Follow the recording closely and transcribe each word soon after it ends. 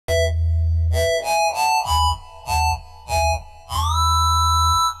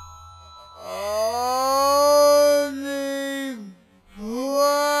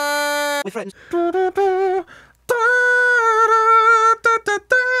with friends.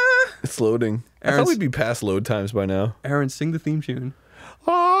 It's loading. I thought we'd be past load times by now. Aaron, sing the theme tune.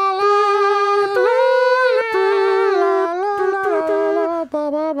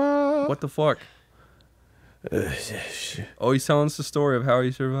 What the fuck? Oh, he's telling us the story of how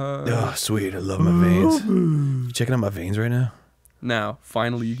he survived. Oh, sweet. I love my veins. You checking out my veins right now? Now,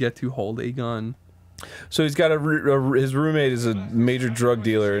 finally, you get to hold a gun. So he's got his roommate is a major drug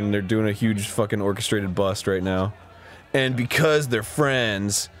dealer, and they're doing a huge fucking orchestrated bust right now. And because they're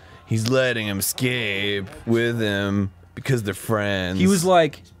friends, he's letting him escape with him because they're friends. He was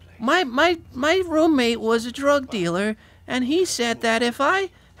like, My roommate was a drug dealer, and he said that if I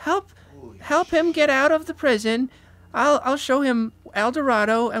help him get out of the prison, I'll show him El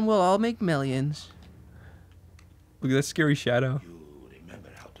Dorado, and we'll all make millions. look at that scary shadow. You remember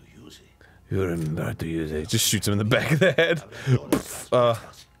how to use it. You remember how to use it. Just shoots him in the back of the head.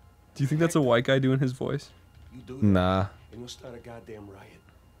 Do you think that's a white guy doing his voice? You do that, Nah. and we'll start a goddamn riot.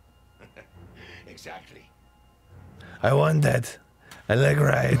 Exactly. I want that. I like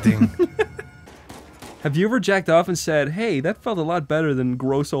rioting. Have you ever jacked off and said, hey, that felt a lot better than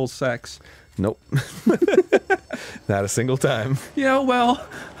gross old sex? Nope. Not a single time. Yeah, well...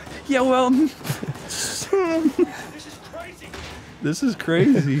 This is crazy. This is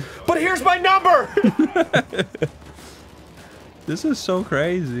crazy. But here's my number! This is so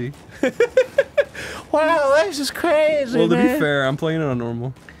crazy. Wow, this is crazy, Well, to be man. fair, I'm playing it on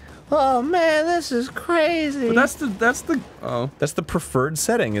normal. Oh man, this is crazy. But oh, That's the preferred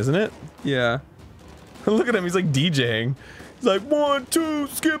setting, isn't it? yeah. Look at him, he's like DJing. He's like, 1, 2,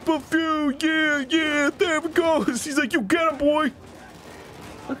 skip a few, yeah, there we go. He's like, you get him, boy.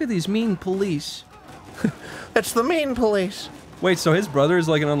 Look at these mean police. It's the mean police. Wait, so his brother is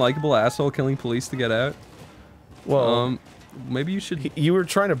like an unlikable asshole killing police to get out? Well, Maybe you should... you were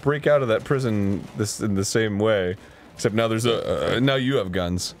trying to break out of that prison in the same way, except now there's now you have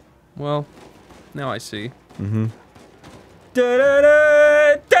guns. Well, now I see. I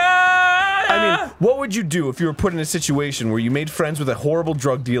mean, what would you do if you were put in a situation where you made friends with a horrible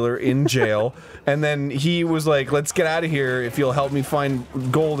drug dealer in jail, and then he was like, let's get out of here if you'll help me find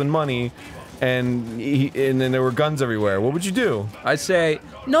gold and money, and then there were guns everywhere. What would you do? I'd say,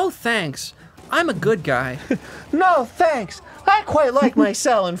 No thanks. I'm a good guy. No, thanks. I quite like my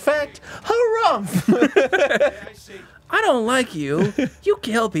cell. In fact, harumph. I don't like you. You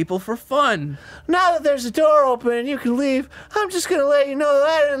kill people for fun. Now that there's a door open and you can leave, I'm just gonna let you know that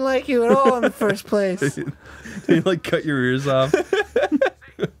I didn't like you at all in the first place. you like cut your ears off.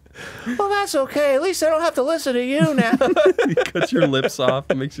 Well, that's okay. At least I don't have to listen to you now. He cuts your lips off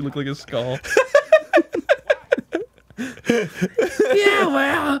and makes you look like a skull. Yeah,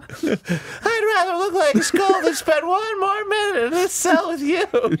 well, I'd rather look like a skull than spend one more minute in this cell with you.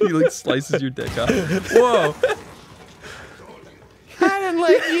 He like slices your dick off. Whoa. I didn't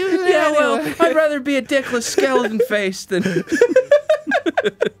like you. yeah, anyway. well, I'd rather be a dickless skeleton face than...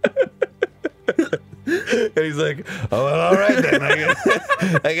 And he's like, oh, well, all right then.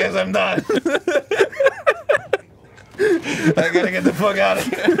 I guess I'm done. I gotta get the fuck out of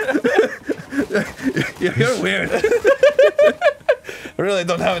here. You're weird. I really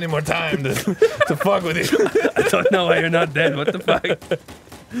don't have any more time to fuck with you. I don't know why you're not dead. What the fuck?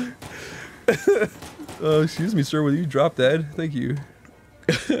 Oh, excuse me, sir. Will you drop dead? Thank you.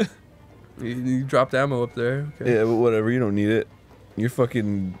 You dropped ammo up there. Okay. Yeah, but whatever. You don't need it. You're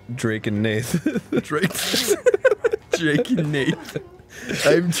fucking Drake and Nath. Drake. Drake and Nath.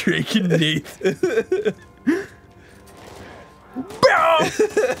 I'm Drake and Nath.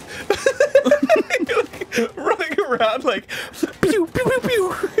 Running around like pew pew pew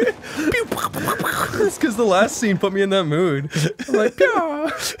pew. Pew. It's because the last scene put me in that mood. I'm like, You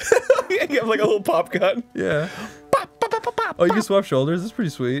have like a little pop gun. yeah. Oh, you can swap shoulders. That's pretty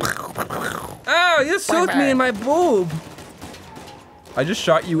sweet. Oh, you soothed me in my boob. I just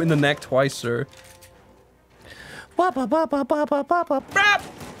shot you in the neck twice, sir.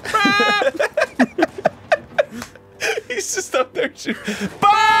 He's just up there shooting.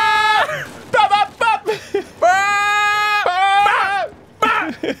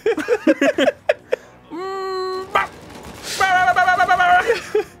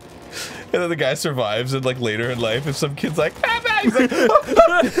 And then the guy survives, and like later in life, if some kid's like, he's like,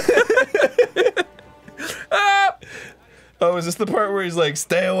 oh, is this the part where he's like,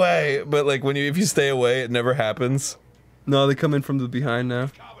 stay away? But like if you stay away, it never happens. No, they come in from the behind now.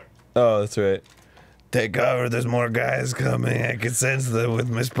 Oh, that's right. Take cover, there's more guys coming. I can sense them with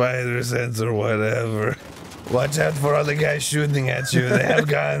my spider sense or whatever. Watch out for all the guys shooting at you. They have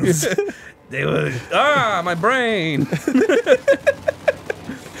guns. They will. Ah, my brain.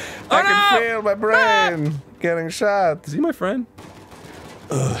 I can feel my brain getting shot. Is he my friend?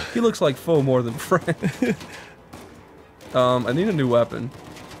 He looks like foe more than friend. I need a new weapon.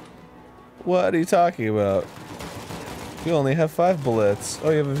 What are you talking about? You only have 5 bullets. Oh,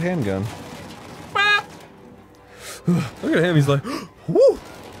 you have a handgun. Look at him, he's like, woo!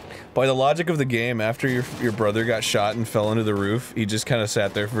 By the logic of the game, after your brother got shot and fell into the roof, he just kind of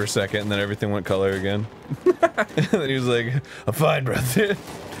sat there for a second, and then everything went color again. And then he was like, "I'm fine, brother.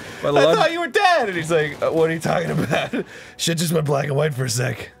 I thought you were dead." And he's like, "What are you talking about? Shit just went black and white for a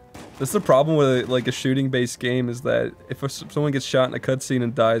sec." That's the problem with like a shooting-based game is that if someone gets shot in a cutscene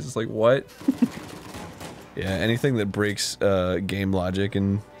and dies, it's like, what? Yeah, anything that breaks game logic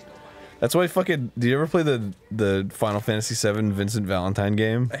and. That's why fucking. Do you ever play the Final Fantasy VII Vincent Valentine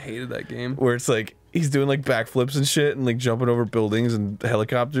game? I hated that game. Where it's like he's doing like backflips and shit and like jumping over buildings and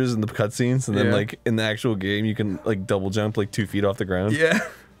helicopters in the cutscenes, and then like in the actual game you can like double jump like 2 feet off the ground. Yeah,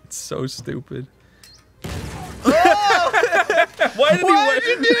 it's so stupid. Oh! Why did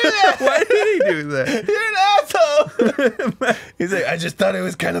you do that? Why did he do that? You're an asshole. He's like, I just thought it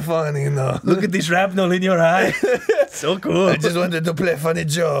was kind of funny, you know. Look at this shrapnel in your eye. So cool. I just wanted to play a funny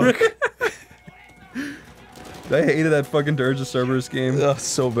joke. I hated that fucking Dirge of Cerberus game. Oh,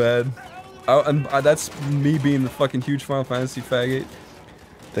 so bad. That's me being the fucking huge Final Fantasy faggot.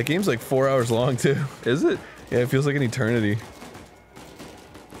 That game's like 4 hours long too. Is it? Yeah, it feels like an eternity.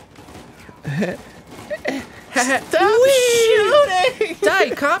 Stop shooting! Die,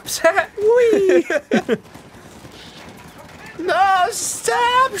 cops! Wee! No,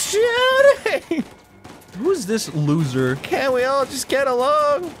 stop shooting! Who's this loser? Can't we all just get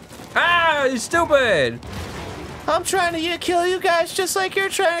along? Ah, you stupid! I'm trying to kill you guys just like you're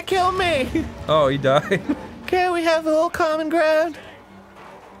trying to kill me. Oh, he died. Can't we have a little common ground?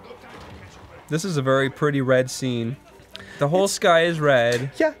 This is a very pretty red scene. The whole sky is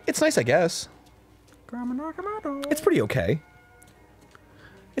red. Yeah, it's nice, I guess. It's pretty okay.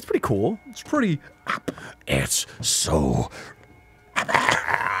 It's pretty cool. It's pretty. It's so.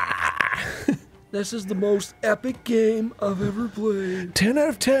 This is the most epic game I've ever played. 10 out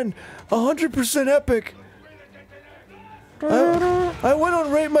of 10. 100% epic. I went on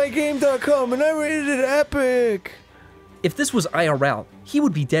ratemygame.com and I rated it epic. If this was IRL, he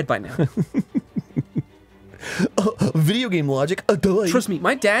would be dead by now. Video game logic, a delay. Trust me,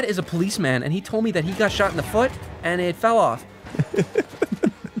 my dad is a policeman, and he told me that he got shot in the foot, and it fell off.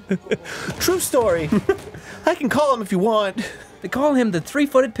 True story. I can call him if you want. They call him the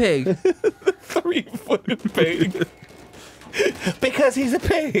 3-footed pig. 3-footed pig. Because he's a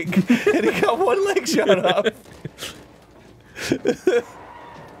pig, and he got one leg shot off.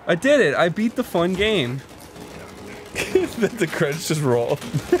 I did it. I beat the fun game. Then the credits just roll.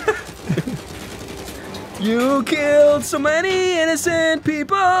 You killed so many innocent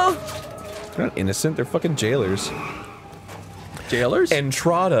people. They're not innocent. They're fucking jailers. Jailers?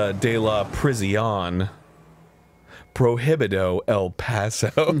 Entrada de la prisión. Prohibido El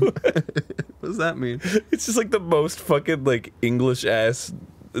Paso. What does that mean? It's just like the most fucking like English ass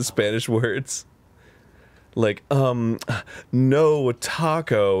Spanish words. Like, no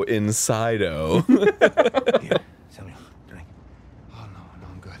taco insido. Here, Samuel, drink. Oh, no,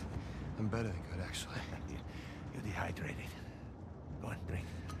 I'm good. I'm better than good, actually. You're dehydrated. Go on, drink.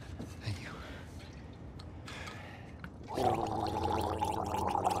 Thank you.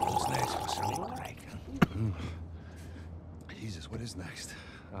 What's next for some drink? Jesus, what is next?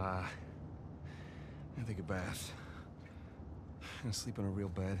 I'm gonna take a bath. I'm gonna sleep in a real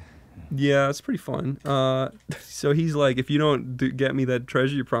bed. Yeah, it's pretty fun. So he's like, if you don't get me that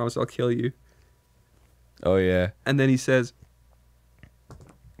treasure you promised, I'll kill you. Oh yeah. And then he says,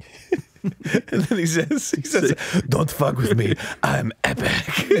 And then he says, don't fuck with me. I'm epic.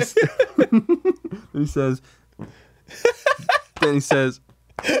 he says, then he says,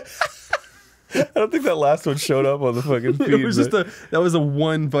 I don't think that last one showed up on the fucking feed. it was just that was a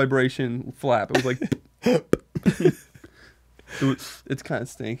one vibration flap. It was like, it's kind of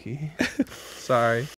stinky. Sorry.